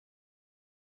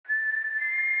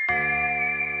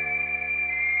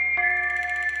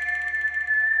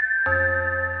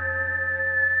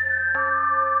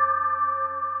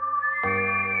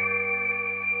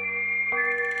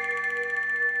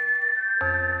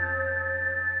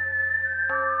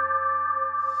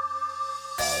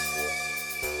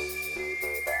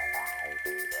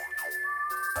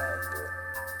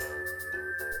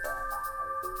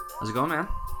How's it going, man?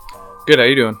 Good, how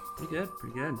you doing? Pretty good,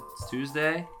 pretty good. It's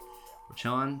Tuesday. We're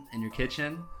chilling in your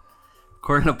kitchen,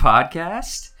 recording a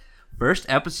podcast. First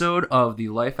episode of the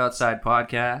Life Outside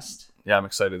podcast. Yeah, I'm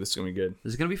excited. This is going to be good.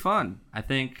 This is going to be fun. I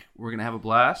think we're going to have a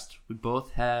blast. We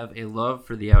both have a love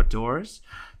for the outdoors.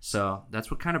 So that's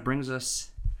what kind of brings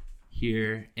us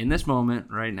here in this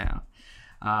moment right now.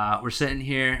 We're sitting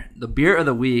here. The beer of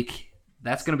the week,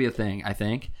 that's going to be a thing, I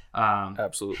think.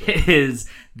 Absolutely. Is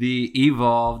the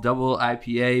Evolve Double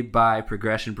IPA by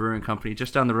Progression Brewing Company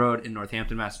just down the road in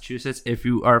Northampton, Massachusetts. If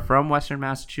you are from Western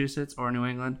Massachusetts or New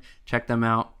England, check them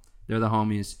out. They're the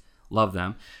homies. Love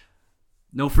them.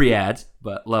 No free ads,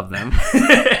 but love them.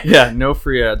 Yeah, no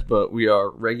free ads, but we are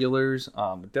regulars.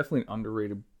 Definitely an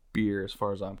underrated beer as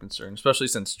far as I'm concerned, especially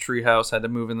since Treehouse had to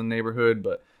move in the neighborhood,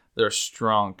 but they're a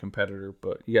strong competitor.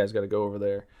 But you guys got to go over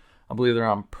there. I believe they're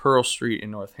on Pearl Street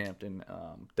in Northampton.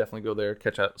 Definitely go there,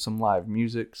 catch out some live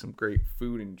music, some great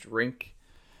food and drink.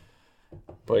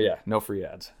 But yeah, no free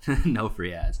ads. No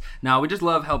free ads. No, we just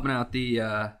love helping out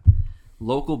the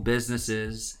local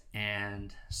businesses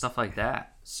and stuff like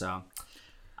that. So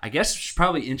I guess we should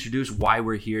probably introduce why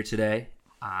we're here today.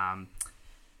 I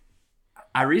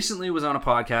recently was on a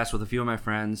podcast with a few of my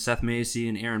friends, Seth Macy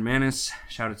and Aaron Manis.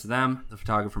 Shout out to them, The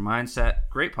Photographer Mindset.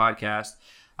 Great podcast.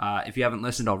 If you haven't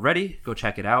listened already, go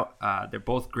check it out. They're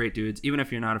both great dudes. Even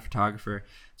if you're not a photographer,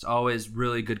 it's always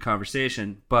really good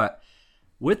conversation. But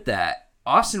with that,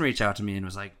 Austin reached out to me and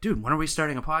was like, dude, when are we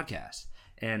starting a podcast?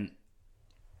 And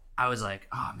I was like,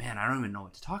 oh, man, I don't even know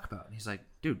what to talk about. And he's like,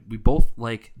 dude, we both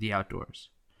like the outdoors.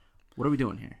 What are we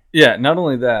doing here? Yeah, not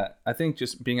only that, I think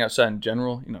just being outside in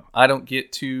general, I don't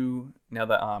get to, now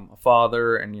that I'm a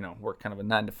father and, work kind of a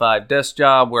 9-to-5 desk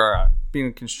job where being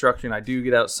in construction, I do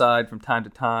get outside from time to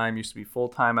time. Used to be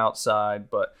full-time outside,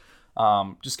 but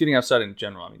just getting outside in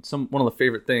general. I mean, one of the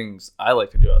favorite things I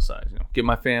like to do outside is, get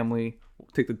my family,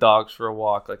 take the dogs for a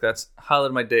walk. Like, that's highlight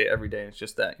of my day every day. It's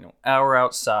just that, hour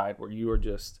outside where you are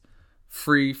just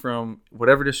free from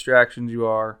whatever distractions you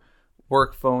are.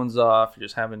 Work phones off, you're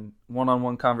just having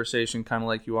one-on-one conversation kind of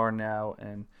like you are now,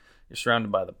 and you're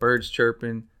surrounded by the birds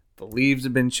chirping. The leaves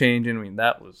have been changing. I mean,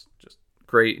 that was just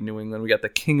great in New England. We got the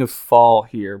king of fall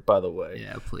here, by the way.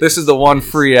 Yeah, please. This is the one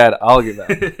free ad I'll give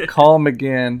out. Colin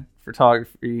McGann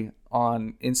Photography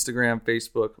on Instagram,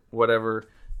 Facebook, whatever,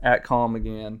 at Colin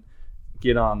McGann.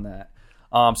 Get on that.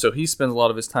 So he spends a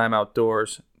lot of his time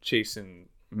outdoors chasing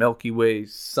Milky Way,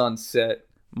 sunset,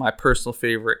 my personal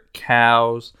favorite,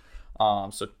 cows.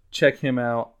 So check him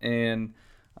out, and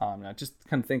just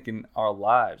kind of thinking our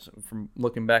lives from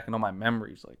looking back in all my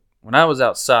memories. Like, when I was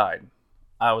outside,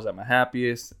 I was at my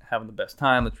happiest, having the best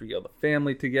time. Let's regale the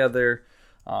family together.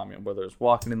 Whether it was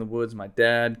walking in the woods, my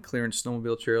dad clearing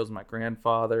snowmobile trails, my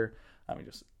grandfather.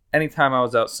 Just anytime I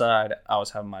was outside, I was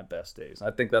having my best days.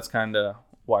 I think that's kind of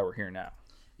why we're here now.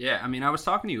 Yeah, I was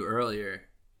talking to you earlier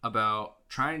about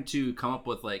trying to come up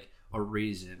with like a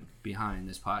reason behind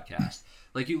this podcast.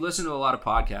 Like, you listen to a lot of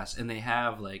podcasts and they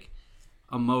have like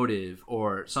a motive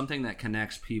or something that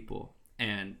connects people.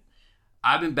 And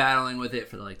I've been battling with it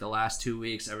for like the last 2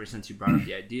 weeks, ever since you brought up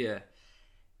the idea,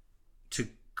 to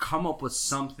come up with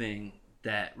something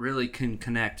that really can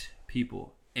connect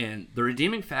people. And the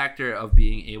redeeming factor of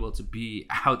being able to be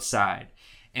outside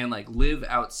and like live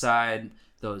outside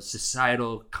those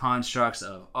societal constructs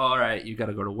of, all right, you got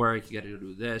to go to work, you got to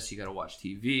do this, you got to watch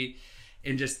TV,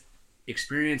 and just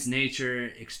experience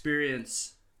nature,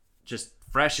 experience just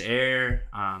fresh air,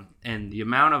 and the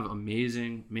amount of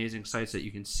amazing sights that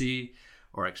you can see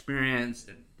or experience,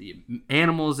 and the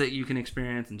animals that you can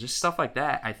experience, and just stuff like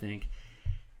that, I think,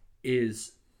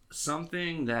 is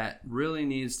something that really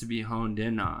needs to be honed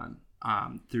in on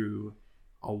through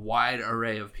a wide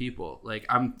array of people. Like,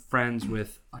 I'm friends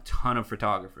with a ton of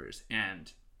photographers,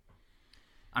 and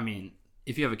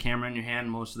if you have a camera in your hand,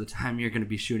 most of the time you're going to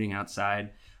be shooting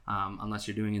outside, unless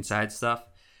you're doing inside stuff.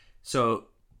 So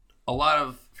a lot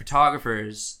of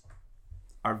photographers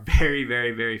are very,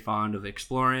 very, very fond of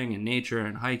exploring and nature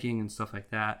and hiking and stuff like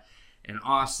that. In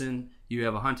Austin, you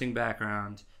have a hunting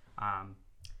background.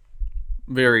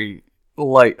 Very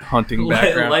light hunting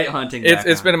background. Light hunting background.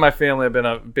 It's been in my family. I've been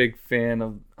a big fan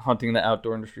of hunting in the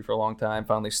outdoor industry for a long time.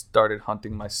 Finally started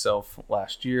hunting myself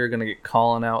last year. Going to get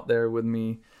Colin out there with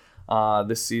me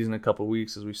this season, a couple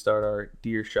weeks, as we start our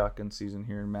deer shotgun season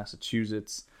here in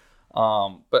Massachusetts.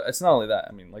 But it's not only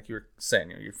that. Like you were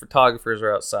saying, your photographers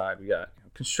are outside. We got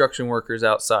construction workers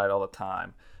outside all the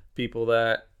time. People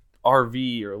that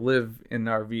RV or live in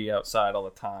an RV outside all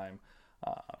the time.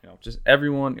 Just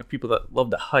everyone, people that love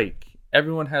to hike.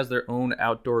 Everyone has their own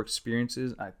outdoor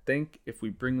experiences. I think if we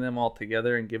bring them all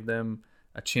together and give them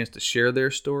a chance to share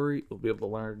their story. We'll be able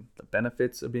to learn the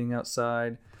benefits of being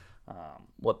outside,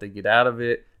 what they get out of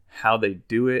it, how they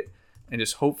do it, and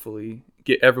just hopefully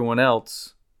get everyone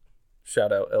else,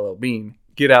 shout out LL Bean,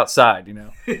 get outside,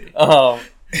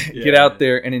 get out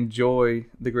there and enjoy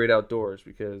the great outdoors,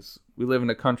 because we live in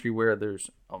a country where there's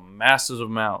a massive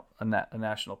amount of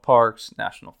national parks,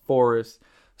 national forests,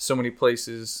 so many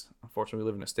places. Unfortunately, we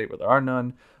live in a state where there are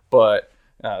none, but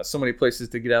so many places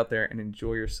to get out there and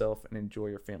enjoy yourself and enjoy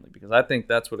your family, because I think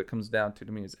that's what it comes down to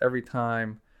me is every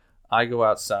time I go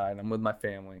outside, I'm with my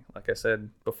family. Like I said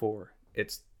before,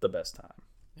 it's the best time.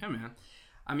 Yeah, man.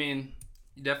 I mean,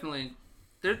 definitely,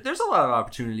 there's a lot of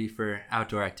opportunity for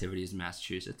outdoor activities in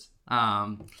Massachusetts.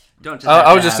 Don't just.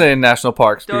 I was just saying national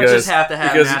parks. Don't just have to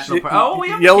have national parks. Oh, we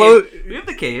have we have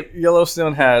the Cape.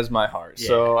 Yellowstone has my heart. Yeah,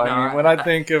 so I mean, when I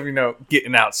think of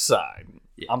getting outside,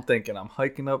 I'm thinking I'm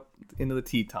hiking up into the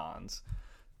Tetons,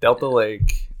 Delta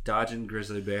Lake, dodging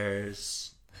grizzly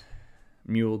bears,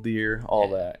 mule deer, all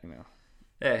that.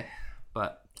 Hey,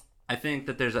 but I think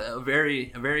that there's a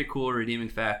very cool redeeming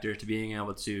factor to being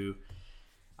able to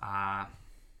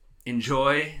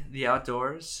enjoy the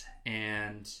outdoors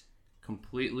and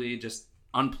completely just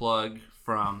unplug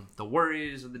from the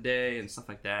worries of the day and stuff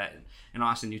like that. And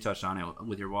Austin, you touched on it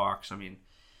with your walks. I mean,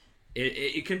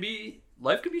 it can be,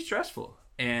 life can be stressful.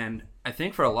 And I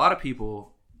think for a lot of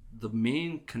people, the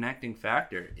main connecting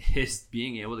factor is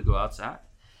being able to go outside.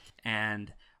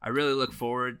 And I really look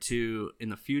forward to, in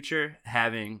the future,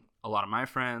 having a lot of my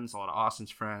friends, a lot of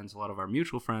Austin's friends, a lot of our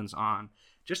mutual friends on,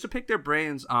 just to pick their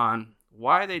brains on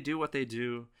why they do what they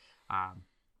do,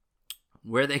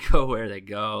 where they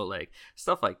go, like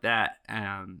stuff like that.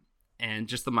 And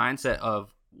just the mindset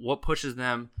of what pushes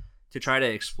them to try to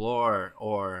explore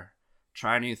or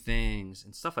try new things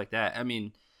and stuff like that. I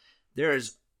mean,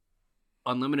 there's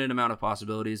unlimited amount of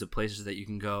possibilities of places that you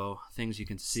can go, things you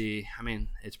can see. I mean,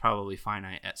 it's probably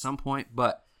finite at some point,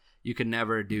 but you can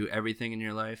never do everything in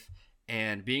your life.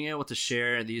 And being able to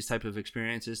share these type of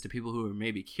experiences to people who are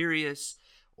maybe curious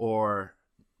or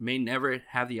may never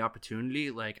have the opportunity.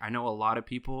 Like, I know a lot of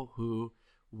people who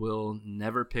will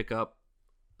never pick up,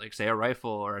 like, say, a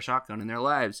rifle or a shotgun in their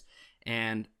lives.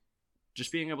 And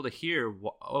just being able to hear,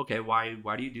 okay, why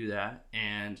do you do that?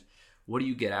 And what do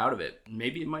you get out of it?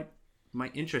 Maybe it might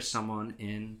interest someone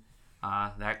in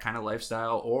that kind of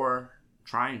lifestyle or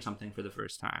trying something for the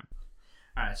first time.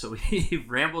 All right, so we've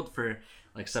rambled for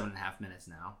like 7.5 minutes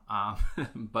now.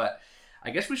 But I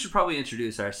guess we should probably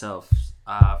introduce ourselves.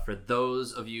 For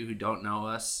those of you who don't know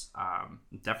us, I'm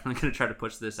definitely going to try to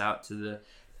push this out to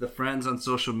the friends on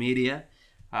social media.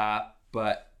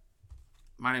 But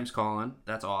my name's Colin.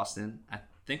 That's Austin. I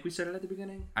think we said it at the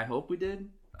beginning. I hope we did.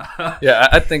 Yeah,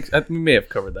 I think we may have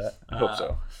covered that. I hope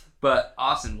so. But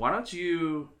Austin, why don't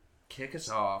you kick us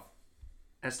off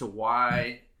as to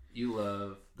why you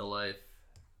love the life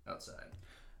outside?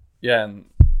 Yeah, and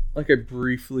like I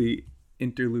briefly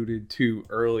interluded to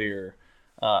earlier,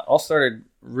 all started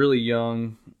really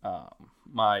young.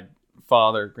 My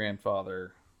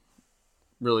grandfather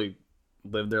really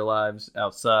lived their lives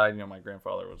outside. My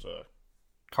grandfather was a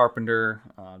carpenter,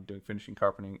 doing finishing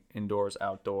carpeting indoors,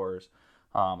 outdoors.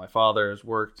 My father has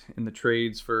worked in the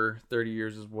trades for 30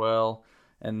 years as well.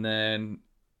 And then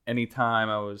anytime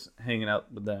I was hanging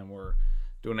out with them, we're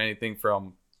doing anything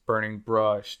from burning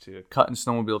brush to cutting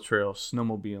snowmobile trails,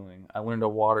 snowmobiling. I learned to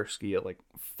water ski at like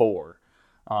 4.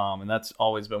 And that's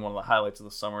always been one of the highlights of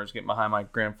the summer, is getting behind my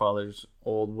grandfather's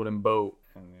old wooden boat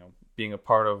and being a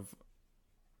part of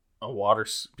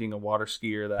being a water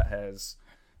skier that has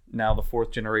now the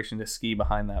 4th generation to ski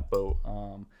behind that boat.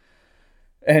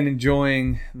 And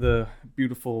enjoying the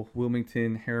beautiful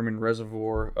Wilmington Harriman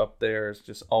Reservoir up there is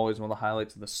just always one of the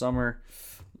highlights of the summer.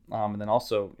 And then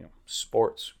also,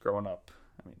 sports growing up.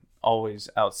 I mean, always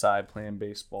outside playing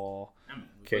baseball,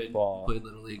 kickball. Played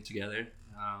Little League together.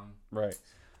 Right.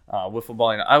 Wiffle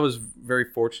ball. I was very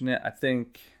fortunate. I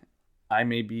think I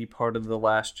may be part of the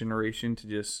last generation to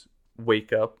just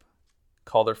wake up,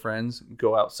 call their friends,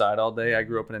 go outside all day. I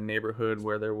grew up in a neighborhood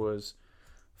where there was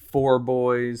 4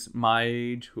 boys my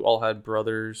age who all had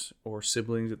brothers or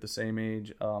siblings at the same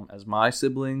age as my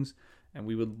siblings, and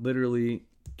we would literally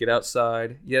get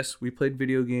outside. Yes, we played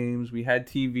video games, we had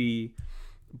TV,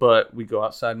 but we go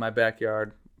outside my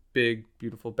backyard, big,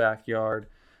 beautiful backyard,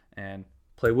 and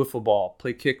play wiffle ball,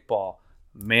 play kickball,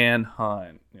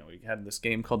 manhunt. We had this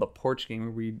game called the porch game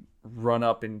where we'd run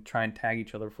up and try and tag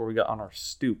each other before we got on our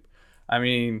stoop. I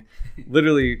mean,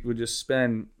 literally would just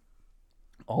spend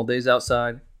all days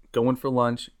outside, going for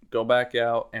lunch, go back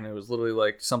out, and it was literally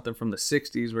like something from the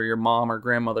 60s where your mom or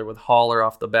grandmother would holler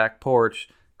off the back porch,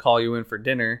 call you in for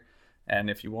dinner, And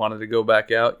if you wanted to go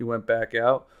back out, you went back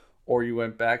out. Or you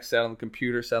went back, sat on the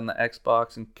computer, sat on the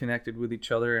Xbox, and connected with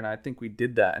each other. And I think we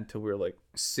did that until we were like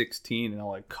 16 and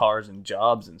all like cars and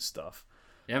jobs and stuff.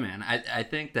 Yeah, man. I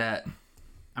think that,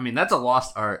 I mean, that's a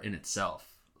lost art in itself.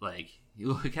 Like,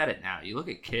 you look at it now. You look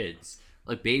at kids.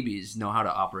 Like, babies know how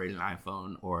to operate an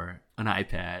iPhone or an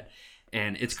iPad.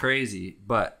 And it's crazy.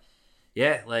 But,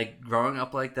 yeah, like, growing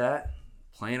up like that,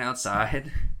 playing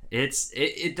outside,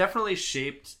 it definitely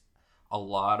shaped a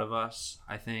lot of us,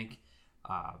 I think.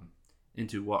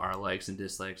 Into what our likes and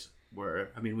dislikes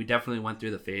were. I mean, we definitely went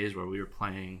through the phase where we were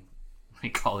playing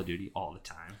like Call of Duty all the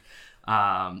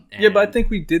time. Yeah, but I think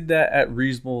we did that at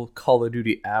reasonable Call of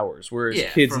Duty hours. Whereas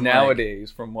kids nowadays,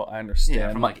 from what I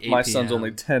understand, from like 8 my son's p.m.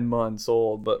 only 10 months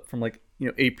old, but from like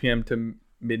 8 p.m. to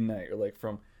midnight, or like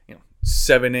from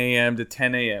 7 a.m. to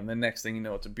 10 a.m. The next thing you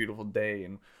know, it's a beautiful day,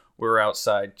 and we're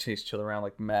outside, chase each other around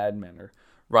like madmen, or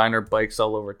riding our bikes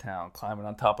all over town, climbing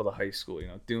on top of the high school,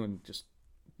 doing just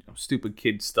stupid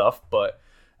kid stuff. But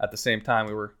at the same time,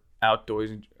 we were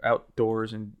outdoors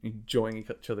and enjoying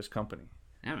each other's company.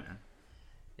 Yeah, man.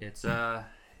 It's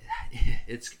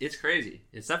it's crazy.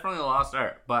 It's definitely a lost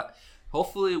art, but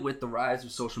hopefully with the rise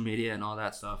of social media and all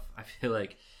that stuff, I feel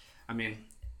like, I mean,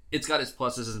 it's got its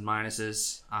pluses and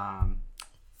minuses.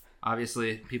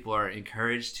 Obviously, people are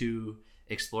encouraged to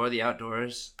explore the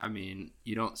outdoors. I mean,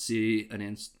 you don't see an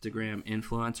Instagram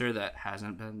influencer that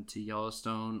hasn't been to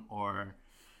Yellowstone or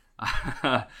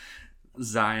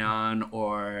Zion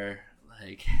or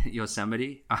like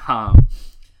Yosemite.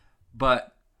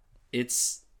 But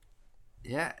it's,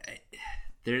 yeah,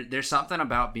 there's something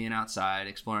about being outside,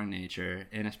 exploring nature,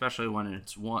 and especially when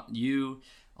it's you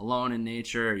alone in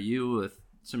nature, or you with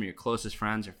some of your closest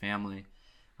friends or family,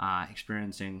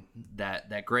 experiencing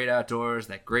that great outdoors,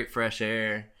 that great fresh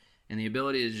air, and the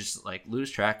ability to just like lose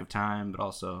track of time, but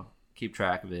also keep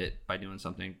track of it by doing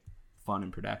something fun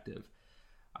and productive.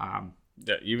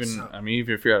 Yeah, even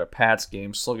if you're at a Pats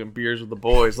game, slugging beers with the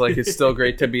boys, like it's still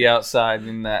great to be outside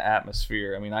in that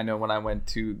atmosphere. I mean, I know when I went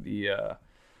to the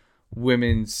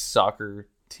women's soccer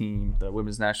team, the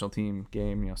women's national team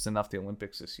game, sent off the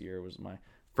Olympics this year, it was my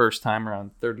first time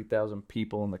around 30,000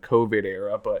 people in the COVID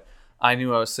era, but I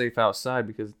knew I was safe outside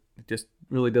because it just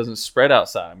really doesn't spread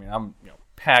outside. I mean, I'm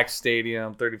packed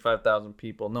stadium, 35,000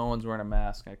 people, no one's wearing a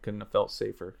mask. I couldn't have felt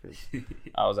safer because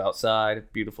I was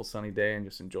outside, beautiful sunny day, and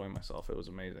just enjoying myself. It was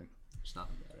amazing. There's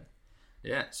nothing better.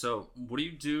 Yeah. So, what do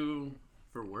you do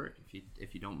for work?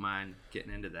 If you don't mind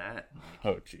getting into that.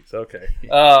 Oh, jeez. Okay.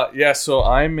 Yeah. So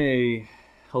I'm a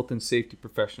health and safety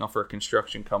professional for a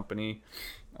construction company.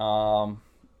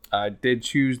 I did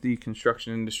choose the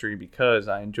construction industry because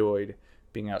I enjoyed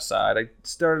being outside. I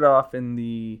started off in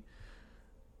the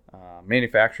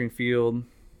manufacturing field,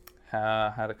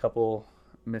 had a couple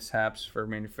mishaps for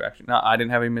manufacturing. No, I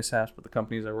didn't have any mishaps, but the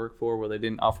companies I worked for where they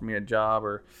didn't offer me a job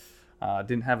or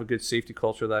didn't have a good safety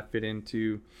culture that I fit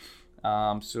into.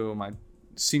 So my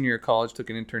senior year of college, took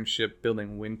an internship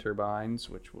building wind turbines,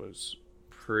 which was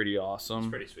pretty awesome. It's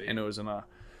pretty sweet. And it was in a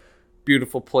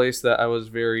beautiful place that I was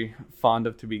very fond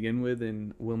of to begin with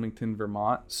in Wilmington,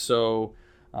 Vermont. So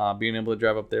being able to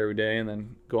drive up there every day and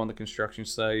then go on the construction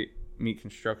site, meet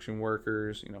construction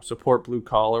workers, support blue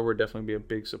collar. We're definitely be a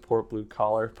big support blue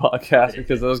collar podcast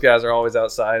because those guys are always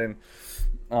outside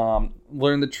and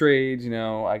learn the trades.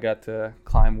 I got to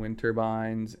climb wind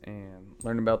turbines and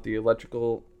learn about the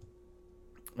electrical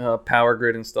power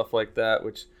grid and stuff like that,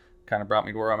 which kind of brought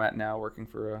me to where I'm at now, working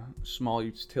for a small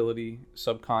utility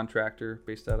subcontractor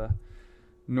based out of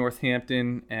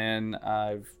Northampton. And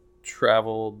I've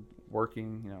traveled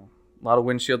working, a lot of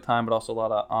windshield time, but also a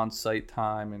lot of on-site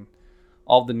time and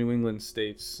all the New England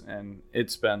states. And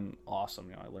it's been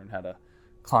awesome. I learned how to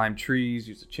climb trees,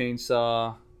 use a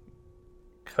chainsaw,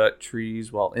 cut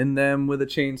trees while in them with a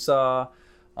chainsaw.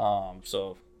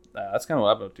 So that's kind of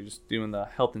what I'm up to, just doing the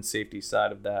health and safety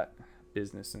side of that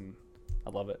business, and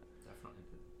I love it.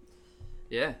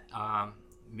 Yeah,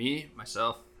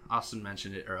 myself, Austin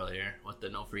mentioned it earlier with the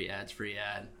no free ads, free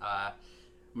ad.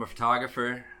 I'm a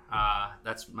photographer.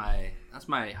 That's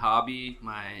my hobby,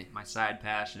 my side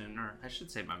passion, or I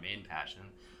should say my main passion.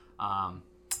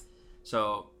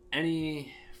 So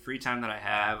any free time that I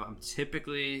have, I'm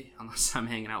typically, unless I'm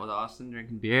hanging out with Austin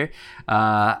drinking beer,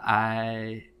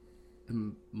 I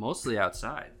am mostly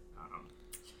outside,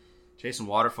 chasing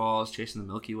waterfalls, chasing the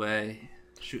Milky Way,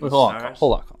 shooting stars.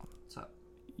 Hold on.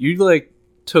 You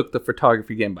took the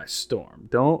photography game by storm.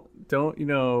 Don't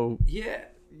Yeah.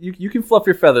 You can fluff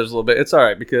your feathers a little bit. It's all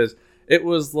right because it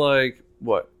was like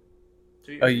what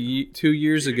 2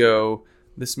 years ago.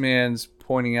 This man's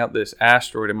pointing out this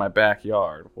asteroid in my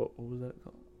backyard. What was that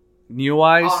called?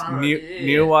 Neowise, Oh, no, yeah.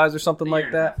 Neowise or something A like year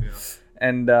and a that. half ago.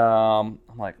 And I'm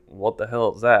like, what the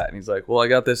hell is that? And he's like, well, I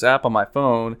got this app on my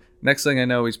phone. Next thing I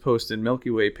know, he's posting Milky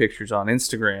Way pictures on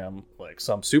Instagram like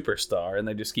some superstar, and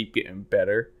they just keep getting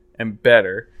better and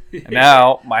better. And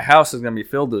now my house is going to be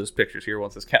filled with those pictures here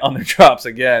once this calendar drops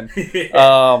again.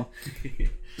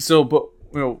 So, but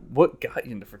what got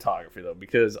you into photography though?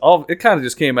 Because it kind of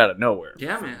just came out of nowhere.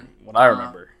 Yeah, man. What I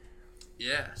remember.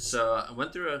 Yeah, so I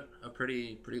went through a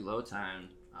pretty low time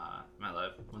in my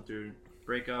life. Went through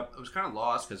breakup. I was kind of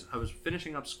lost because I was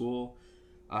finishing up school,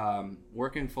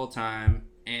 working full time,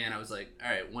 and I was like,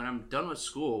 all right, when I'm done with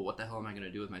school, what the hell am I going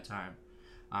to do with my time?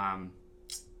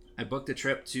 I booked a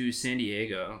trip to San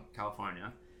Diego,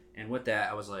 California, and with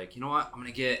that, I was like, you know what? I'm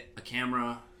going to get a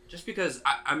camera just because,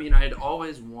 I mean, I had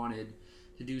always wanted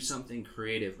to do something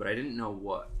creative, but I didn't know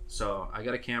what. So I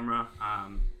got a camera,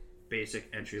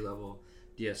 basic entry-level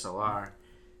DSLR,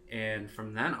 and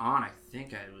from then on, I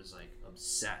think I was like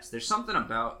obsessed. There's something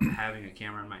about having a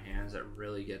camera in my hands that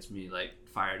really gets me like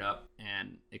fired up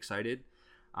and excited.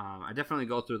 I definitely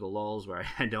go through the lulls where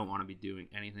I don't want to be doing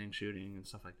anything, shooting and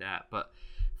stuff like that, but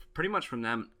pretty much from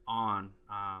then on,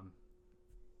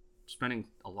 spending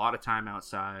a lot of time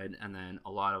outside and then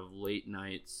a lot of late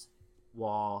nights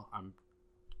while I'm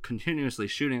continuously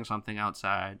shooting something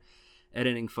outside,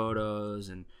 editing photos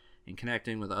and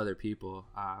connecting with other people.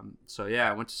 So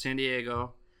yeah, I went to San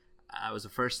Diego. It was the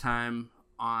first time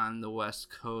on the West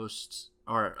Coast,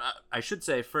 or I should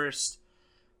say first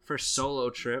solo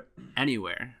trip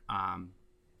anywhere.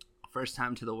 First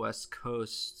time to the West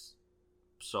Coast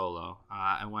solo.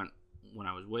 I went when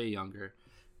I was way younger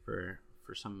for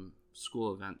some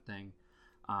school event thing,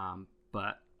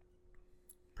 but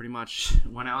pretty much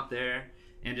went out there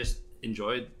and just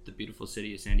enjoyed the beautiful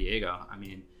city of San Diego. I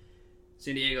mean,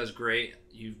 San Diego's great.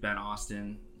 You've been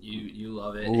Austin. You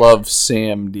love it. Love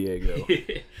Sam Diego.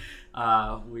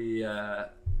 I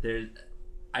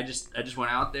just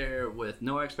went out there with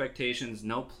no expectations,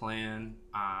 no plan,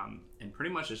 and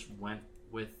pretty much just went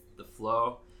with the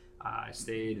flow. I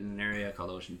stayed in an area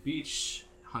called Ocean Beach,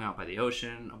 hung out by the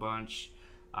ocean a bunch.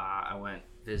 I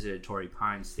visited Torrey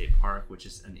Pines State Park, which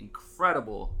is an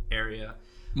incredible area.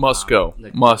 Must go.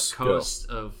 The Must coast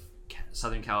of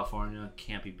Southern California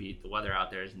can't be beat. The weather out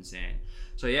there is insane.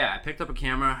 So yeah, I picked up a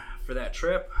camera for that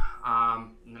trip,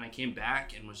 and then I came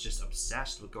back and was just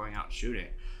obsessed with going out and shooting.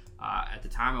 At the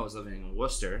time, I was living in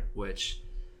Worcester, which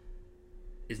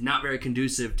is not very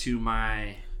conducive to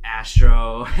my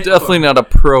astro. Definitely not a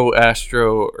pro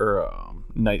astro or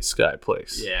night sky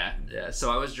place. Yeah.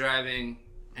 So I was driving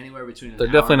anywhere between They're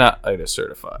definitely not IDA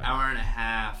certified. Hour and a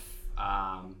half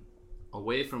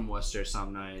away from Worcester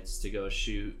some nights to go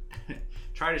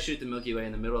try to shoot the Milky Way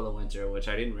in the middle of the winter, which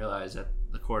I didn't realize that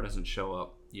the core doesn't show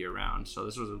up year round. So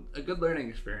this was a good learning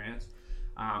experience,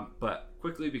 but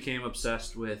quickly became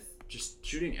obsessed with just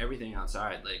shooting everything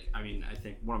outside. Like, I mean, I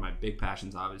think one of my big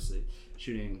passions, obviously,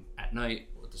 shooting at night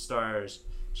with the stars,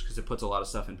 just because it puts a lot of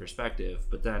stuff in perspective.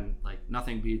 But then, like,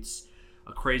 nothing beats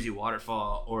a crazy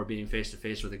waterfall or being face to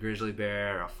face with a grizzly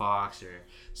bear or a fox or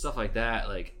stuff like that.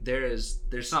 Like, there's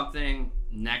something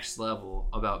next level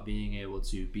about being able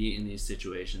to be in these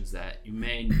situations that you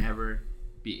may never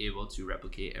be able to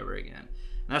replicate ever again.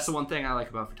 And that's the one thing I like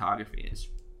about photography is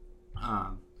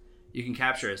you can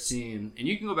capture a scene and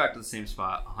you can go back to the same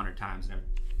spot 100 times, and I've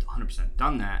 100%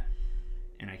 done that.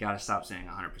 And I gotta stop saying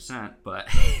 100%, but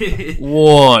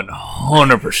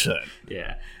 100%.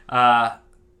 Yeah.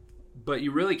 But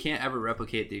you really can't ever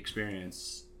replicate the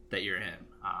experience that you're in.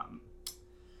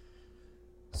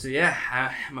 So yeah,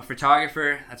 I'm a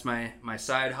photographer. That's my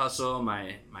side hustle,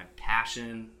 my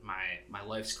passion, my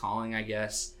life's calling, I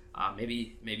guess.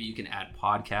 Maybe you can add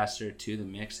podcaster to the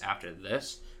mix after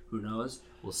this. Who knows?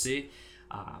 We'll see.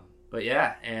 But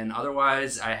yeah, and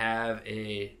otherwise I have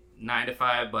a 9 to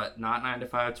 5, but not 9 to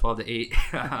 5, 12 to 8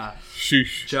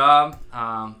 job.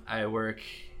 I work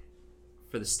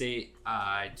for the state.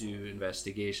 I do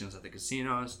investigations at the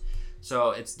casinos.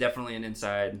 So it's definitely an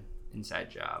inside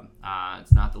job.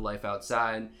 It's not the life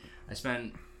outside. I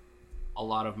spend a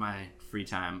lot of my free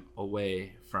time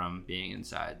away from being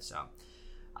inside. So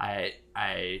I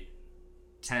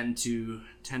tend to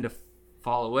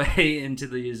fall away into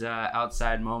these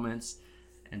outside moments,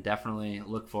 and definitely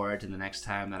look forward to the next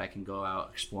time that I can go out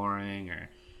exploring or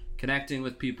connecting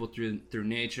with people through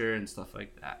nature and stuff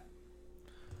like that.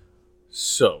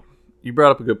 So, you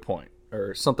brought up a good point,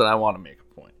 or something I want to make a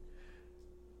point.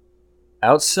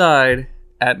 Outside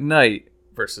at night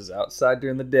versus outside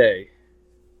during the day,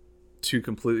 two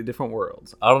completely different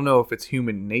worlds. I don't know if it's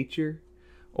human nature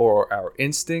or our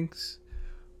instincts,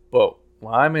 but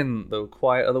when I'm in the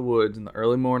quiet of the woods in the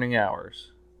early morning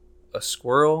hours, a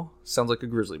squirrel sounds like a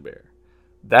grizzly bear.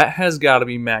 That has got to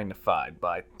be magnified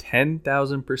by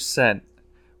 10,000%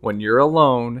 when you're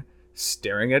alone,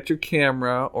 staring at your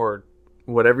camera or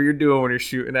whatever you're doing when you're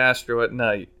shooting Astro at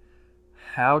night.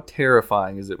 How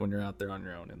terrifying is it when you're out there on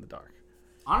your own in the dark?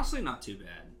 Honestly, not too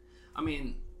bad. I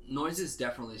mean, noises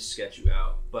definitely sketch you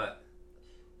out, but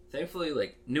thankfully,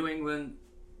 like, New England,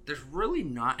 there's really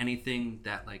not anything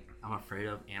that, like, I'm afraid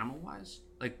of animal-wise.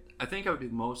 Like, I think I would be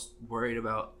most worried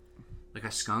about, like,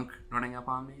 a skunk running up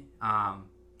on me.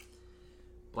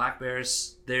 Black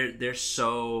bears, they're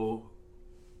so,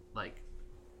 like,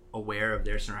 aware of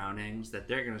their surroundings that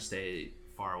they're gonna stay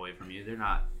far away from you. They're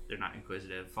not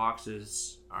inquisitive.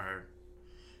 Foxes are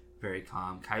very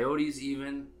calm. Coyotes,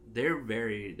 even, they're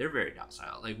very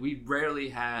docile. Like,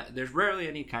 there's rarely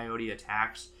any coyote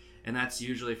attacks, and that's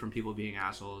usually from people being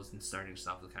assholes and starting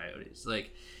stuff with coyotes.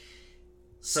 Like,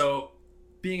 so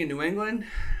being in New England,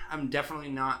 I'm definitely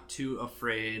not too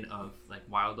afraid of, like,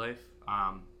 wildlife.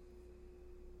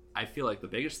 I feel like the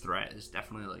biggest threat is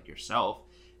definitely, like, yourself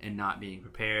and not being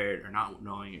prepared or not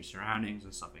knowing your surroundings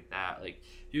and stuff like that. Like,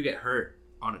 if you get hurt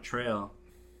on a trail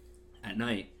at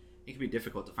night, it can be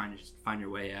difficult to find your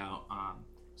way out.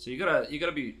 So you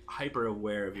gotta be hyper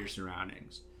aware of your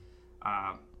surroundings.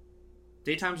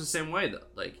 Daytime's the same way though.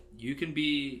 Like, you can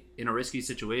be in a risky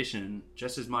situation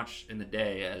just as much in the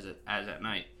day as at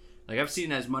night. Like, I've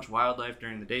seen as much wildlife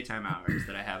during the daytime hours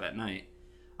that I have at night,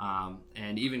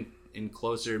 and even in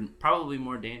closer, probably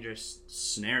more dangerous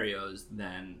scenarios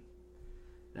than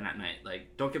at night.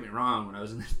 Like, don't get me wrong, when I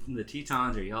was in the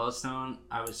Tetons or Yellowstone,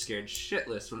 I was scared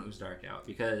shitless when it was dark out,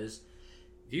 because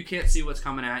if you can't see what's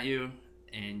coming at you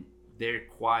and they're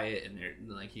quiet and they're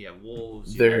like, you have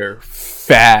wolves, they're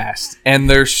fast and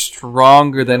they're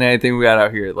stronger than anything we got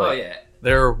out here. Like, oh yeah,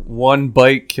 they're one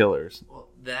bite killers. Well,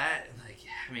 that, like,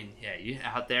 I mean, yeah, you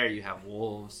out there, you have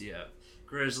wolves, you have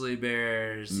grizzly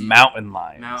bears, mountain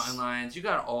lions. You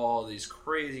got all these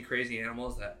crazy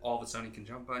animals that all of a sudden can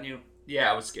jump on you. Yeah,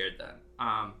 I was scared then.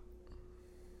 I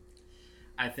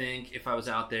think if I was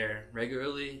out there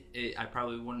regularly, I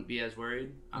probably wouldn't be as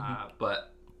worried.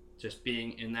 But just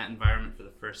being in that environment for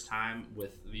the first time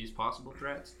with these possible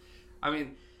threats, I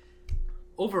mean,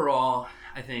 overall,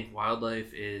 I think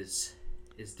wildlife is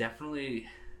definitely,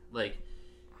 like,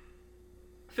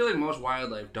 I feel like most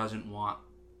wildlife doesn't want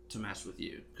to mess with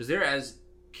you because they're as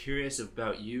curious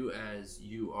about you as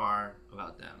you are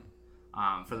about them,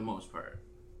 for the most part.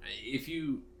 If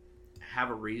you have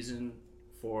a reason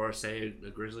for, say, a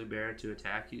grizzly bear to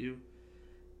attack you,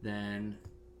 then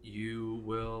you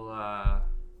will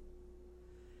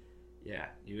if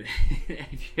you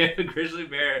have a grizzly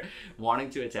bear wanting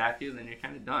to attack you, then you're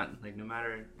kind of done, like, no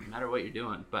matter what you're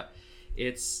doing. But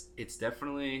it's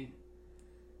definitely,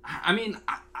 I mean,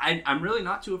 I'm really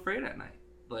not too afraid at night.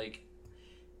 Like,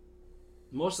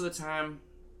 most of the time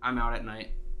I'm out at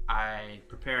night, I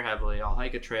prepare heavily. I'll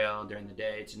hike a trail during the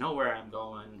day to know where I'm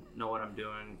going, know what I'm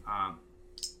doing.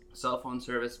 Cell phone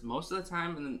service, most of the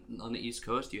time on the East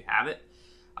Coast, you have it.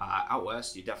 Out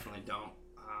West, you definitely don't.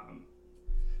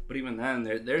 But even then,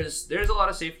 there's a lot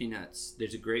of safety nets.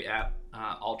 There's a great app,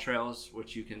 AllTrails,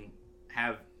 which you can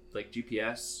have, like,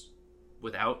 GPS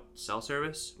without cell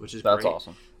service, which is That's great.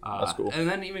 awesome. That's cool. And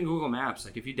then even Google Maps.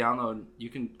 Like, if you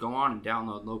can go on and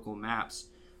download local maps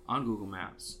on Google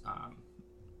Maps.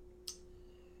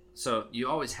 So you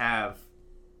always have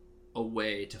a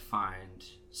way to find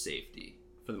safety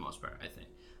for the most part, I think.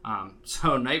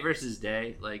 So night versus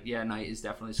day, like, yeah, night is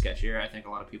definitely sketchier. I think a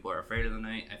lot of people are afraid of the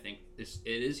night. I think it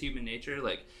is human nature.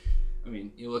 Like, I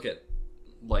mean, you look at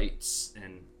lights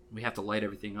and we have to light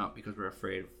everything up because we're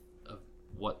afraid of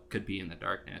what could be in the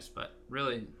darkness. But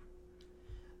really,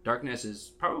 darkness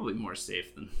is probably more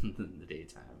safe than the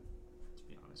daytime, to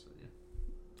be honest with you.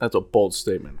 That's a bold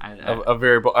statement. A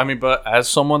very bold. I mean, but as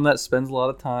someone that spends a lot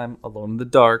of time alone in the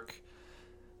dark,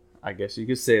 I guess you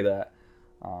could say that.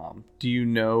 Do you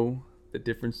know the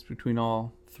difference between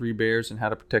all three bears and how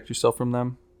to protect yourself from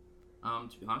them? To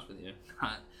be honest with you,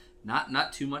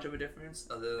 not too much of a difference.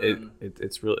 Other than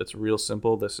it's real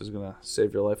simple. This is gonna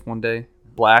save your life one day.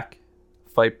 Black,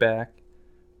 fight back.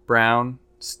 Brown,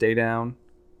 stay down.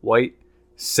 White,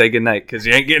 say goodnight, because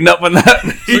you ain't getting up when that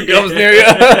comes near you.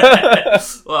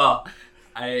 Well,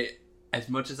 as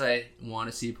much as I want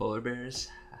to see polar bears,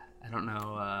 I don't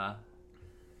know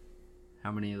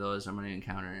how many of those I'm going to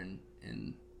encounter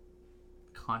in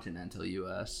continental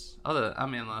U.S.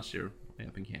 Unless you're way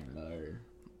up in Canada or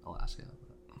Alaska.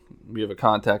 We have a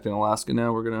contact in Alaska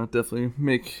now. We're going to definitely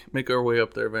make our way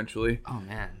up there eventually. Oh,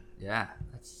 man. Yeah.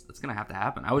 that's gonna have to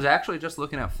happen. I was actually just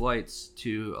looking at flights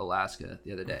to Alaska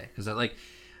the other day because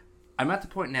I'm at the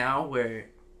point now where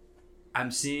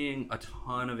I'm seeing a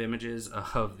ton of images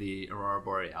of the Aurora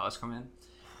Borealis come in,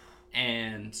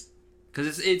 and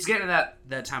because it's getting to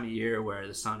that time of year where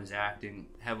the sun is acting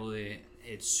heavily.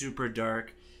 It's super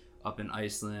dark up in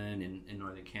Iceland and in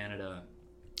northern Canada.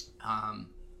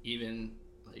 Even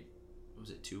like, was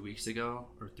it 2 weeks ago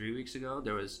or 3 weeks ago?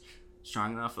 There was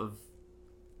strong enough of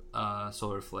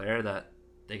solar flare that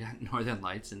they got northern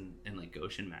lights in like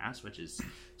Goshen, Mass, which is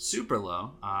super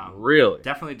low. Really?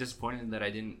 Definitely disappointed that I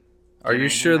didn't. Are you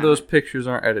sure those pictures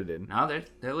aren't edited? No,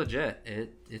 they're legit.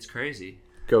 It's crazy.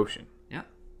 Goshen. Yeah.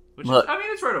 Which is, I mean,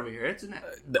 it's right over here. It's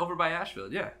over by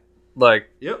Asheville. Yeah. Like,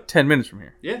 yep. 10 minutes from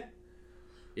here. Yeah.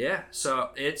 Yeah.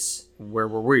 So it's. Where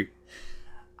were we?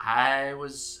 I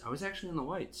was actually in the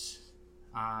Whites.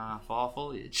 Fall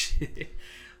foliage.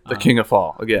 The king of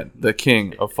fall. Again, the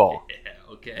king of fall.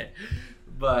 Yeah, okay.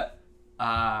 But,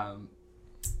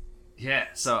 yeah,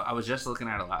 so I was just looking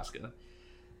at Alaska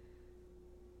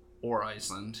or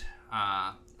Iceland.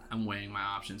 I'm weighing my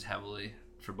options heavily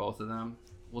for both of them.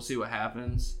 We'll see what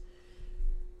happens.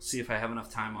 See if I have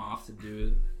enough time off to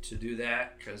do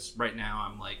that, because right now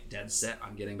I'm like dead set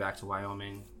on getting back to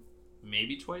Wyoming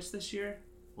maybe twice this year.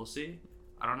 We'll see.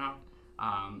 I don't know.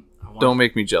 Don't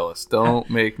make me jealous. Don't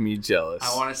make me jealous.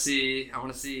 I want to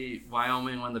see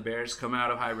Wyoming when the bears come out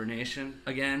of hibernation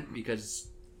again, because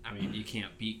I mean, you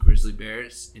can't beat grizzly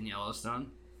bears in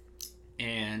Yellowstone.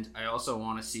 And I also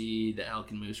want to see the elk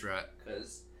and moose rut,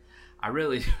 because I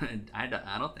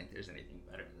don't think there's anything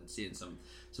better than seeing some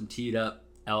teed up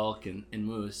elk and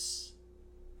moose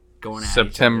going at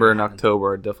September and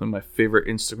October are definitely my favorite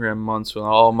Instagram months, when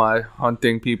all my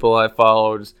hunting people I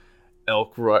follow just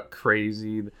elk rut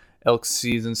crazy. The elk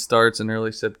season starts in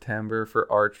early September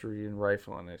for archery and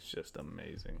rifling. It's just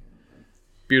amazing.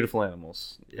 Beautiful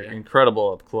animals. Yeah.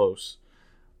 Incredible up close.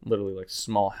 Literally like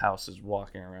small houses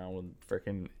walking around with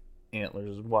freaking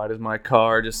antlers as wide as my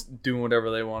car, just doing whatever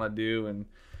they want to do and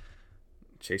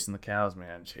chasing the cows,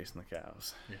 man. Chasing the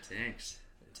cows. The tanks.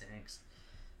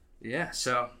 Yeah,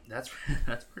 so that's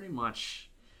pretty much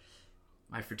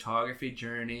my photography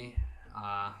journey.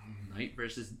 Night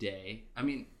versus day. I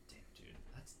mean, dude,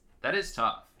 that is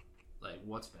tough. Like,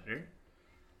 what's better?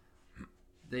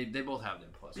 They both have their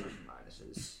pluses and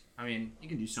minuses. I mean, you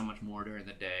can do so much more during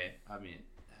the day. I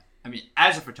mean,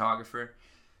 as a photographer,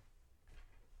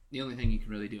 the only thing you can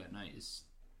really do at night is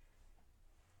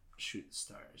shoot the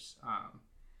stars,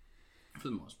 for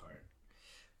the most part.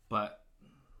 But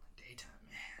daytime,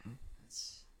 man,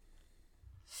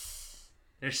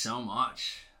 there's so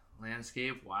much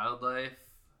landscape, wildlife.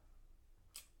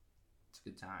 It's a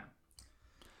good time.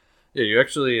 Yeah, you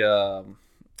actually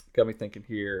got me thinking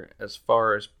here as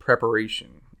far as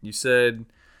preparation. You said,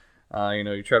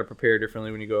 you try to prepare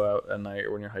differently when you go out at night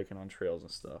or when you're hiking on trails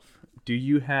and stuff. Do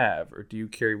you have or do you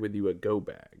carry with you a go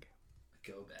bag?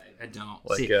 A go bag? I don't.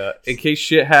 Like, in case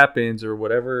shit happens or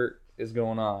whatever is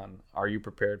going on, are you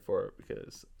prepared for it?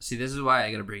 Because this is why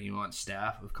I got to bring you on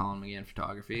staff with Colin McGann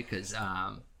Photography, because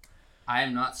I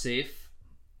am not safe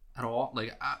at all.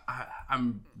 Like,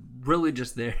 I'm really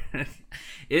just there.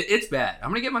 It's bad. I'm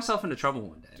gonna get myself into trouble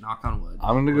one day. Knock on wood.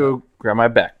 I'm gonna go grab my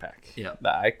backpack. Yeah,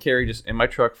 that I carry just in my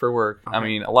truck for work. Okay. I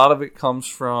mean, a lot of it comes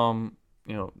from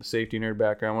the safety nerd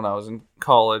background. When I was in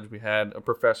college, we had a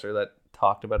professor that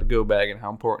talked about a go bag and how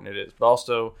important it is. But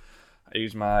also, I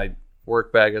use my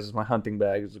work bag as my hunting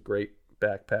bag. It's a great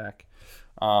backpack.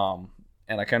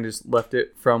 And I kind of just left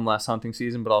it from last hunting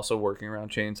season, but also working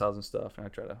around chainsaws and stuff. And I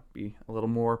try to be a little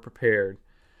more prepared.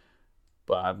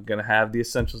 But I'm going to have the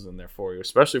essentials in there for you,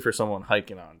 especially for someone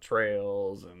hiking on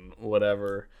trails and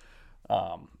whatever.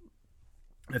 I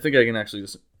think I can actually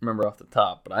just remember off the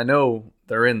top, but I know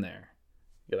they're in there.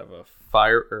 You got to have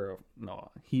a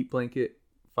heat blanket,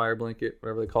 fire blanket,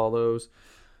 whatever they call those.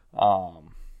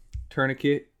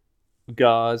 Tourniquet,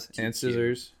 gauze, and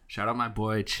scissors. Shout out my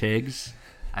boy Chigs.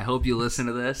 I hope you listen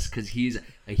to this, because he's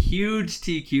a huge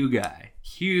TQ guy,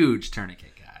 huge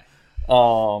tourniquet guy.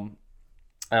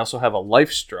 I also have a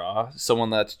life straw, someone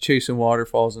that's chasing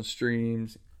waterfalls and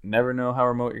streams. Never know how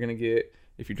remote you're going to get.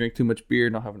 If you drink too much beer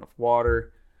and don't have enough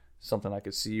water, something I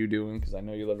could see you doing, because I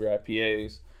know you love your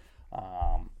IPAs.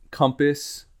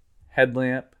 Compass,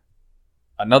 headlamp,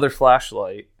 another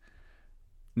flashlight,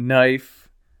 knife.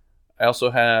 I also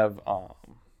have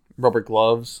rubber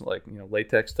gloves, like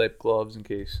latex type gloves, in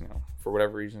case for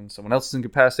whatever reason someone else is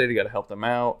incapacitated. You got to help them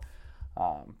out.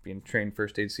 Being trained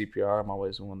first aid CPR, I'm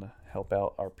always the one to help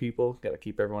out our people. Got to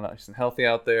keep everyone nice and healthy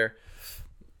out there.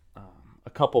 a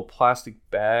couple plastic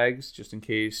bags just in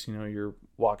case, you're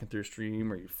walking through a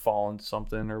stream or you fall into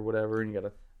something or whateger, and you got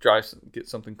to get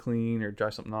something clean or dry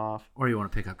something off. Or you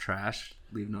want to pick up trash,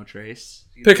 leave no trace.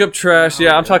 Pick up trash,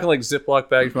 yeah. I'm talking like Ziploc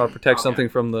bags. You want to protect Okay. something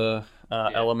from the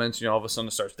elements. All of a sudden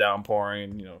it starts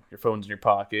downpouring. Your phone's in your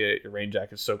pocket, your rain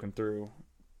jacket's soaking through.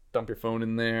 Dump your phone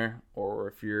in there, or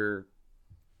if you're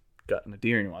gutting a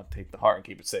deer and you want to take the heart and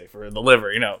keep it safe, or the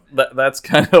liver, that's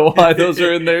kind of why those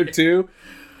are in there too.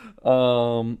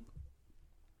 And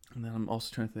then I'm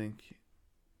also trying to think,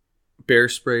 bear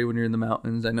spray when you're in the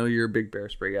mountains. I know you're a big bear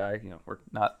spray guy. We're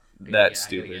not that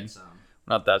stupid.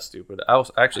 Not that stupid. I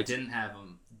didn't have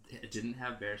them. I didn't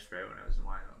have bear spray when I was in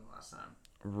Wyoming last time.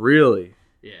 Really?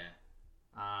 Yeah.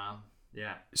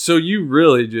 Yeah. So you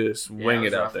really just wing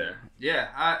it out there. Yeah,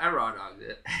 I raw dogged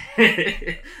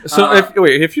it. So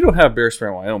if you don't have bear spray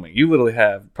in Wyoming, you literally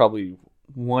have probably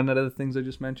one out of the things I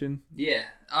just mentioned. Yeah.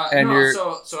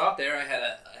 So out there I had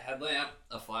a headlamp,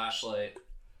 a flashlight,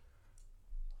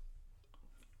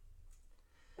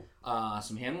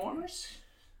 some hand warmers.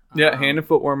 Yeah, hand and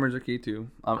foot warmers are key too.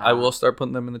 I will start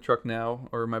putting them in the truck now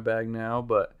or in my bag now,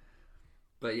 but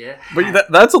yeah. But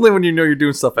that's only when you're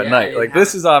doing stuff at night. Like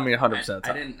this is on me 100% of the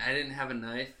time. I didn't have a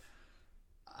knife,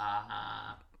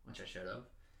 which I should have.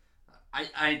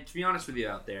 I to be honest with you,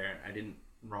 out there, I didn't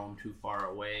roam too far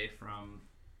away from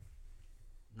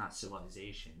not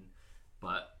civilization,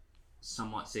 but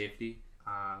somewhat safety.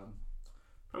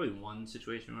 Probably one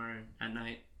situation where at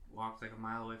night walked like a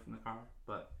mile away from the car,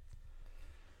 but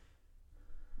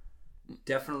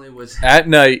definitely was at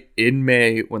night in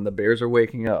May when the bears are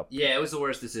waking up. Yeah, it was the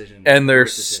worst decision. And they're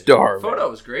starving. The photo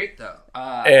was great though.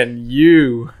 And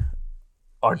you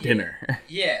are dinner.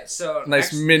 Yeah, so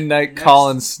nice midnight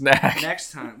Collins snack.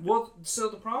 Next time. Well, so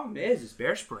the problem is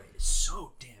bear spray is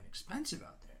so damn expensive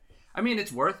out there. I mean,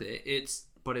 it's worth it. It's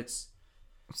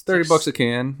 $30 a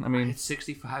can. I mean, it's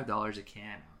 $65 a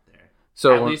can out there.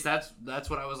 So at least that's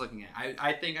what I was looking at.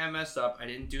 I think I messed up. I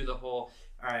didn't do the whole.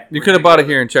 All right. You could have bought it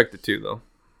here and checked it too, though.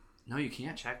 No, you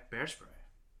can't check bear spray.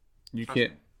 You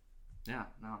can't. Yeah,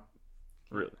 no.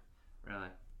 Really?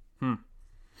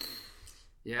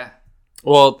 Yeah.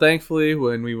 Well, thankfully,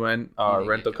 when we went, our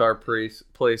rental car place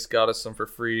got us some for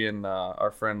free, and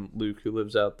our friend Luke, who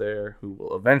lives out there, who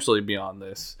will eventually be on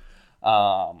this,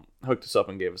 hooked us up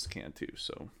and gave us a can too.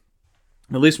 So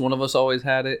at least one of us always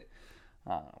had it.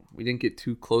 We didn't get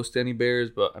too close to any bears,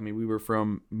 but I mean, we were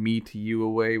from me to you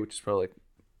away, which is probably like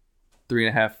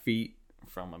 3.5 feet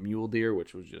from a mule deer,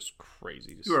 which was just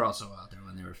crazy. You were also out there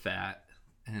when they were fat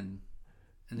and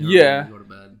they were ready to go to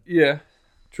bed. Yeah,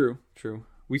 true.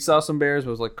 We saw some bears, but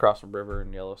it was like across the river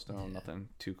in Yellowstone, nothing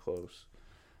too close.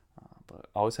 But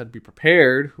always had to be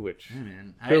prepared, which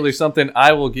clearly something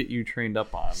I will get you trained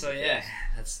up on. So yeah,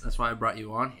 that's why I brought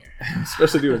you on here.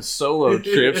 Especially doing solo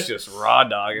trips, just raw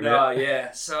dogging it. Oh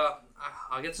yeah, so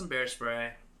I'll get some bear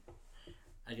spray.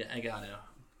 I got to.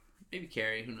 Maybe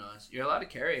carry, who knows? You're allowed to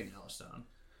carry in Yellowstone.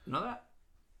 You know that?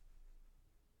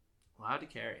 Allowed to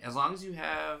carry. As long as you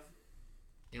have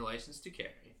a license to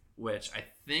carry, which I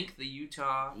think the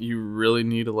Utah... You really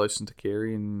need a license to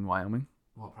carry in Wyoming?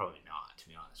 Well, probably not, to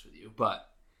be honest with you. But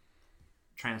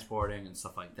transporting and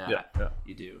stuff like that,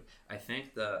 you do. I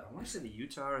think I want to say the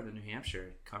Utah or the New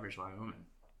Hampshire covers Wyoming.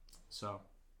 So,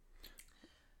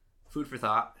 food for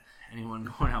thought.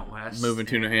 Anyone going out west, moving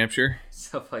to New Hampshire,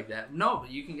 stuff like that. No, but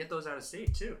you can get those out of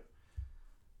state too.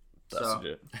 That's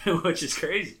legit. Which is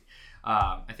crazy.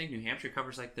 I think New Hampshire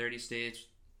covers like 30 states.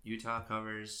 Utah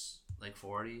covers like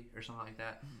 40 or something like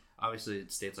that. Obviously,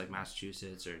 states like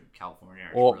Massachusetts or California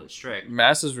are really strict.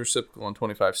 Mass is reciprocal in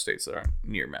 25 states that aren't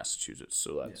near Massachusetts,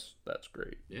 so that's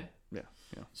great. Yeah.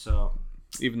 So,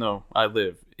 even though I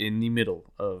live in the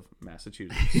middle of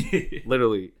Massachusetts,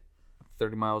 literally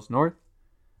 30 miles north,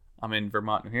 I'm in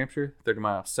Vermont, New Hampshire. 30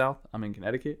 miles south, I'm in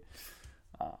Connecticut.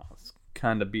 It's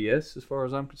kind of BS as far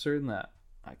as I'm concerned that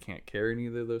I can't carry in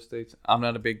either of those states. I'm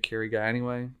not a big carry guy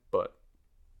anyway, but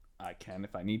I can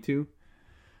if I need to.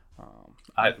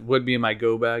 I would be in my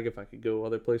go bag if I could go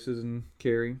other places and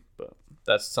carry, but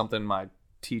that's something my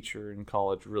teacher in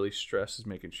college really stresses,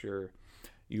 making sure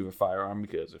you have a firearm,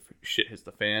 because if shit hits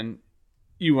the fan,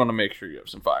 you want to make sure you have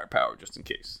some firepower just in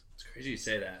case. It's crazy you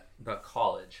say that about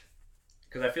college.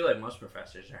 Because I feel like most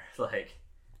professors are like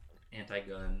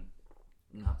anti-gun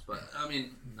nuts, but I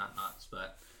mean not nuts,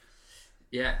 but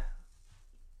yeah.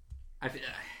 I've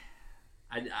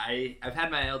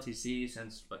had my LTC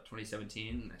since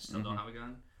 2017, and I still don't have a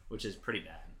gun, which is pretty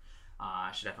bad.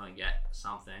 I should definitely get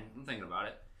something. I'm thinking about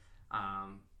it,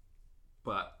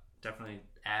 but definitely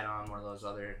add on one of those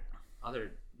other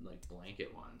like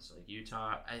blanket ones, like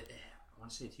Utah. I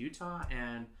want to say it's Utah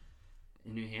and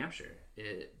in New Hampshire.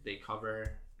 They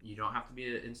cover, you don't have to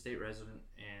be an in-state resident,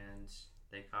 and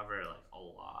they cover like a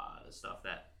lot of stuff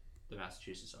that the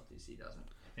Massachusetts LTC doesn't,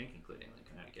 I think, including like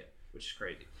Connecticut, which is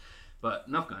crazy. But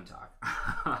enough gun talk.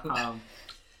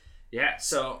 Yeah,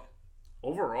 so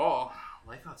overall,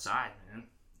 life outside, man,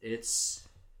 it's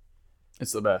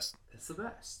the best. It's the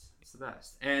best. It's the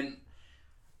best. And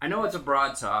I know it's a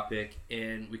broad topic,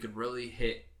 and we could really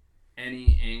hit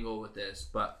any angle with this,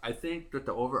 but I think that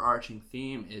the overarching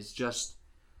theme is just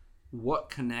what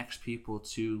connects people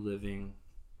to living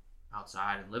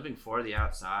outside and living for the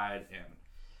outside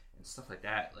and stuff like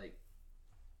that. Like,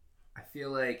 I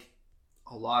feel like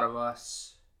a lot of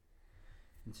us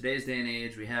in today's day and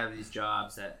age, we have these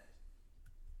jobs that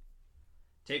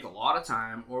take a lot of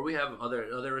time, or we have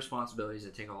other responsibilities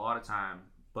that take a lot of time,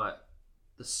 but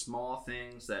the small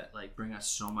things that like bring us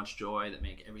so much joy that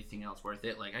make everything else worth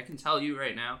it. Like, I can tell you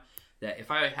right now that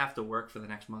if I have to work for the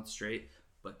next month straight,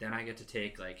 but then I get to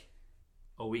take like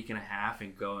a week and a half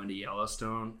and go into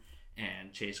Yellowstone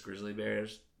and chase grizzly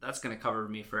bears, that's going to cover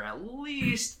me for at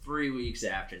least 3 weeks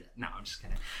after that. No, I'm just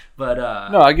kidding. But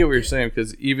no, I get what you're saying,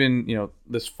 because even,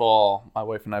 this fall, my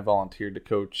wife and I volunteered to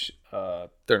coach 3rd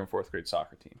and 4th grade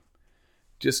soccer team.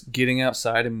 Just getting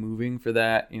outside and moving for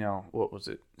that, what was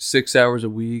it, 6 hours a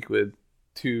week with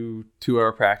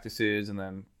two-hour practices and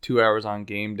then 2 hours on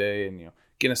game day, and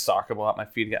getting a soccer ball at my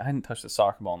feet. I hadn't touched a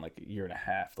soccer ball in like a year and a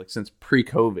half, like since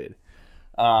pre-COVID.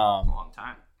 Long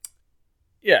time.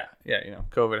 Yeah,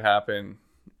 COVID happened.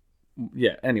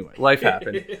 Yeah, anyway, life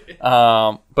happened.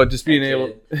 But just being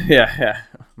able,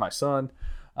 my son.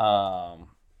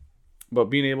 But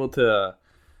being able to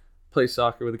play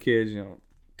soccer with the kids,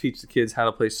 teach the kids how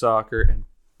to play soccer and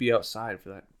be outside for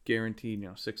that guaranteed,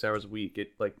 6 hours a week.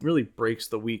 It like really breaks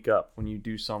the week up when you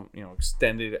do some,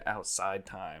 extended outside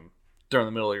time during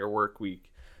the middle of your work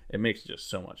week. It makes it just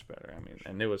so much better. I mean,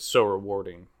 and it was so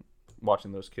rewarding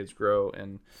watching those kids grow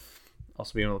and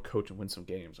also being able to coach and win some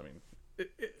games. I mean,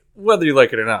 whether you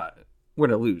like it or not,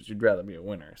 win or lose, you'd rather be a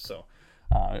winner. So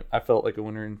I felt like a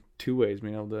winner in two ways,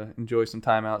 being able to enjoy some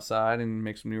time outside and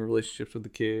make some new relationships with the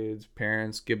kids,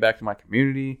 parents, give back to my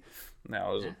community. That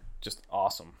was just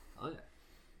awesome. Oh, yeah.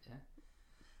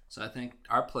 So I think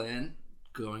our plan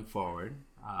going forward,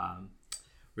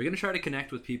 we're going to try to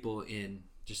connect with people in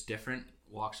just different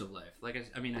walks of life. Like,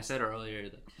 I said earlier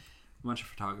that a bunch of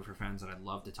photographer friends that I'd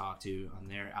love to talk to on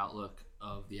their outlook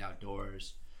of the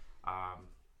outdoors.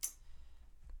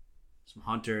 Some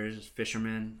hunters,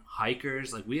 fishermen,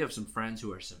 hikers. Like, we have some friends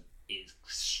who are some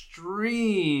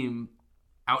extreme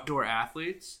outdoor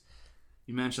athletes.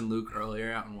 You mentioned Luke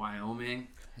earlier out in Wyoming,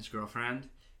 his girlfriend,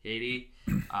 Katie.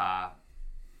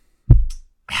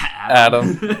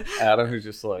 Adam, who's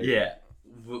just like... Yeah.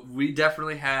 We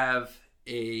definitely have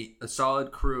a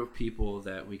solid crew of people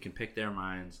that we can pick their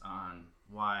minds on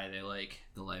why they like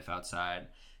the life outside.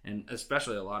 And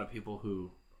especially a lot of people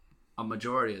who a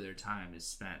majority of their time is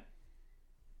spent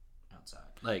outside.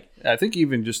 Like, I think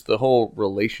even just the whole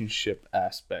relationship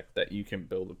aspect that you can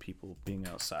build with people being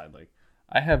outside. Like,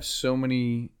 I have so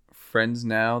many friends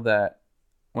now that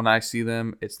when I see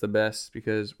them, it's the best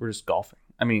because we're just golfing.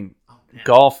 I mean,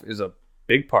 golf is a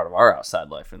big part of our outside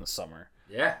life in the summer.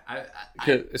 Yeah.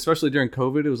 Especially during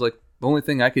COVID, it was like the only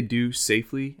thing I could do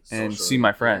safely and Socially, see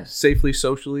my friends. yeah. Safely,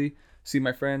 socially, see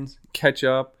my friends, catch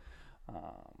up,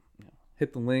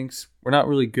 hit the links. We're not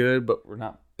really good, but we're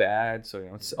not bad. So,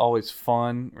 it's always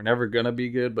fun. We're never going to be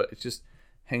good, but it's just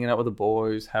hanging out with the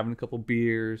boys, having a couple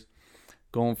beers,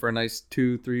 going for a nice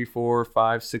 2, 3, 4,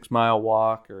 5, 6 mile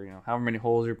walk, or, however many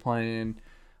holes you're playing.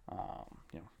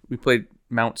 We played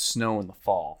Mount Snow in the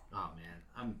fall. Oh, man.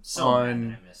 I'm so mad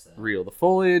that I missed that. Real. The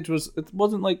foliage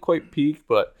wasn't like quite peak,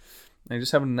 but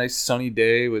just having a nice sunny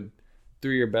day with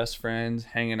 3 of your best friends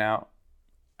hanging out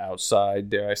outside,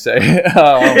 dare I say.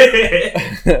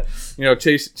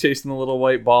 Chasing the little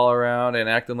white ball around and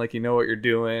acting like you know what you're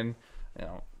doing.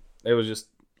 It was just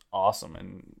awesome.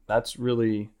 And that's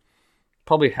really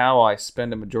probably how I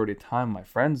spend a majority of time with my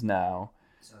friends now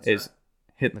is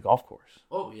hitting the golf course.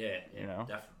 Oh, yeah,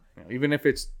 definitely. Even if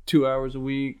it's 2 hours a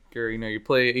week, or you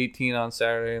play 18 on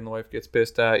Saturday and the wife gets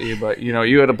pissed at you, but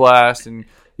you had a blast and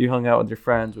you hung out with your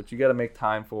friends, which you got to make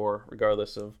time for,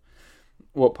 regardless of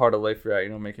what part of life you're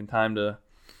at. Making time to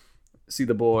see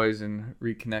the boys and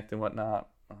reconnect and whatnot.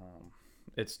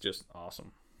 It's just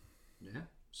awesome. Yeah.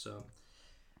 So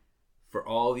for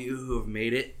all of you who have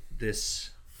made it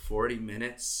this 40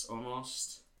 minutes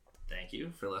almost, thank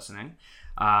you for listening.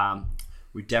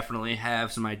 We definitely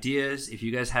have some ideas. If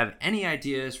you guys have any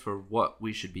ideas for what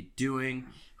we should be doing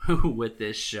with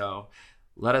this show,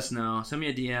 let us know. Send me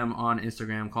a DM on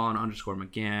Instagram,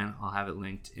 Colin_McGann. I'll have it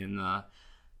linked in the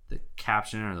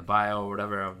caption or the bio or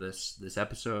whatever of this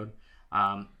episode.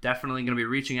 Definitely going to be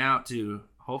reaching out to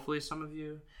hopefully some of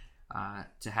you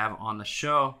to have on the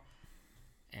show.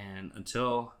 And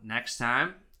until next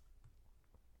time,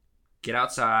 get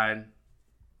outside,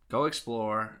 go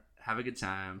explore, have a good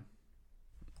time.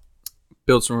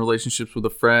 Build some relationships with the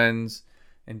friends.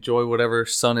 Enjoy whatever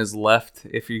sun is left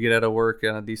if you get out of work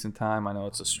at a decent time. I know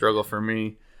it's a struggle for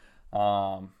me.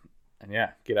 And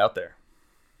yeah, get out there.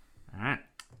 All right.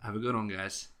 Have a good one,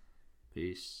 guys.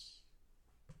 Peace.